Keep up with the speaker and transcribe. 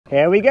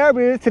Here we go,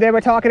 Bruce. Today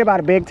we're talking about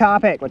a big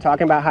topic. We're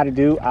talking about how to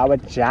do our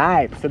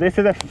jibe. So this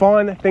is a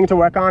fun thing to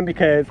work on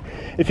because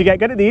if you get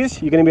good at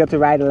these, you're going to be able to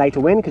ride in light to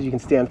wind because you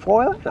can stay on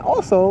foil. And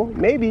also,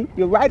 maybe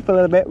you'll ride for a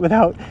little bit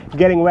without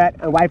getting wet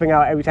and wiping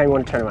out every time you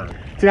want to turn around.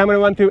 Today I'm going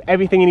to run through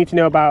everything you need to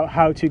know about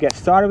how to get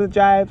started with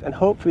jibes, and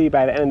hopefully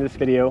by the end of this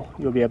video,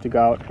 you'll be able to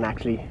go out and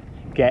actually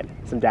get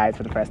some jibes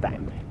for the first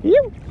time.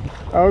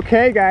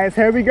 Okay guys,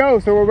 here we go.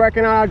 So we're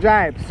working on our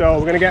jibes. So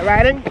we're going to get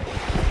riding.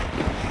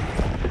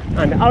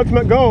 And the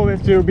ultimate goal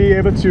is to be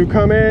able to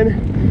come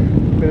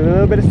in with a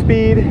little bit of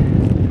speed,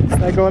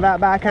 let go of that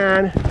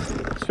backhand,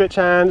 switch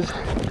hands,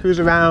 cruise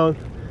around,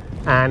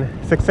 and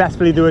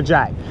successfully do a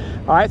jibe.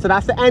 All right, so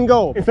that's the end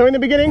goal. And so in the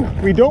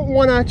beginning, we don't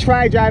want to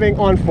try jibing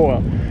on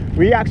foil.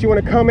 We actually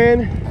want to come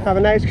in, have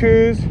a nice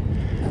cruise,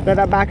 let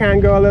that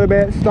backhand go a little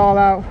bit, stall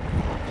out,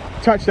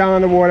 touch down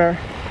on the water,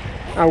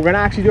 and we're going to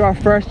actually do our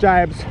first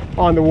jibes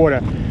on the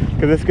water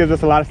because this gives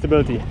us a lot of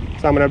stability.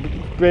 So I'm going to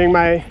bring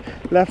my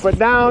left foot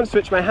down,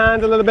 switch my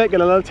hands a little bit,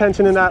 get a little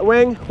tension in that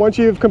wing. Once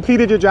you've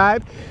completed your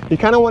jibe, you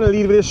kind of want to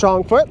lead with your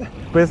strong foot,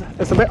 but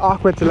it's a bit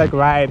awkward to like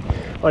ride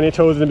on your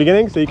toes in the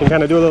beginning, so you can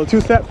kind of do a little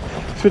two-step,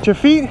 switch your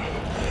feet,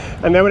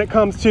 and then when it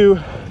comes to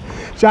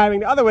jibing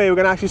the other way, we're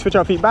going to actually switch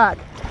our feet back.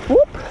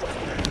 Whoop.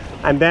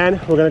 And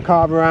then we're going to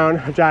carve around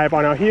a jibe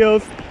on our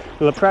heels,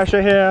 a little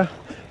pressure here,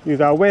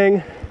 use our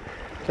wing,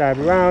 jibe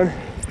around,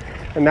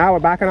 and now we're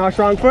back on our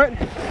strong foot.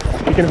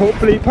 You can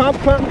hopefully pump,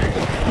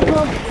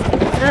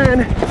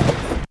 and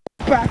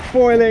back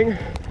foiling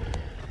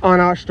on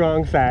our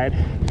strong side.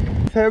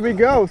 There we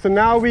go. So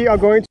now we are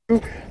going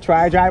to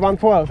try a jibe on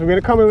foil. So we're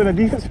going to come in with a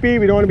decent speed.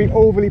 We don't want to be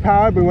overly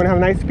powered, but we want to have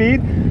a nice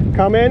speed.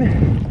 Come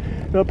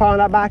in, little power on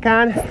that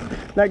backhand,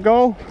 let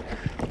go,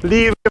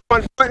 leave with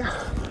one foot,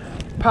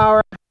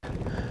 power,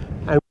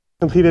 and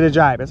completed a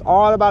jibe. It's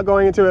all about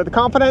going into it with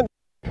confidence.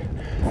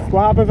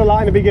 What happens a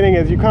lot in the beginning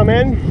is you come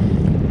in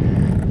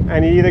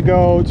and you either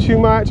go too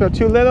much or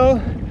too little.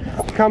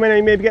 Come in and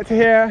you maybe get to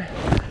here,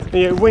 and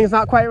your wing's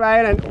not quite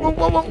right, and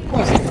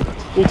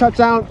you touch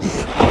down.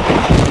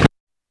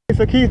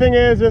 So key thing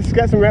is just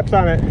get some reps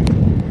on it.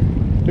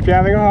 If you're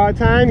having a hard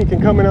time, you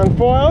can come in on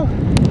foil,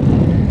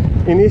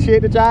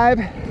 initiate the jibe,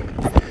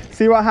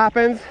 see what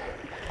happens.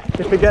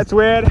 If it gets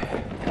weird,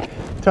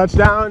 touch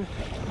down,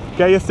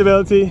 get your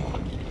stability,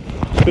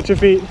 switch your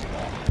feet,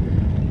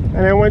 and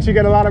then once you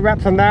get a lot of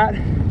reps on that,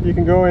 you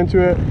can go into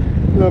it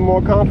a little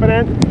more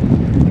confident.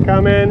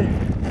 Come in,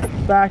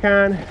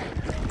 backhand,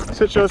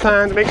 switch those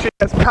hands, make sure you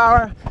get some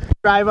power,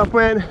 drive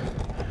upwind,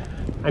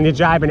 and you're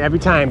jibing every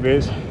time,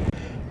 Bruce.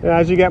 And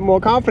as you get more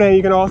confident,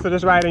 you can also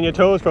just ride on your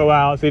toes for a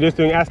while. So you're just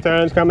doing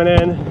S-turns coming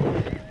in,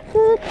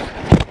 whoop,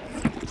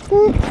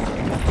 whoop,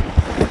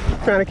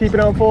 trying to keep it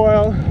on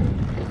foil,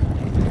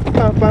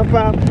 pump, pump,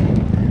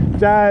 pump,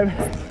 jibe.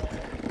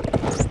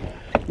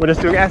 We're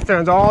just doing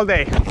S-turns all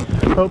day,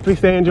 hopefully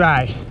staying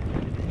dry.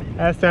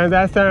 S-turns,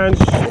 S-turns.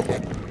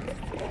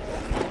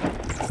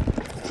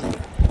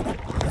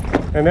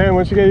 And then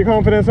once you get your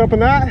confidence up in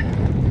that,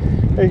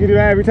 and you can do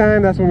that every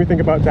time, that's when we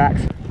think about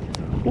jacks.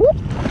 Whoop.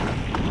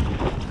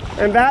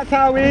 And that's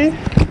how we,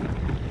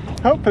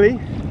 hopefully,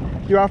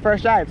 do our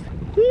first jibes.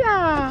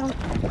 Yeah.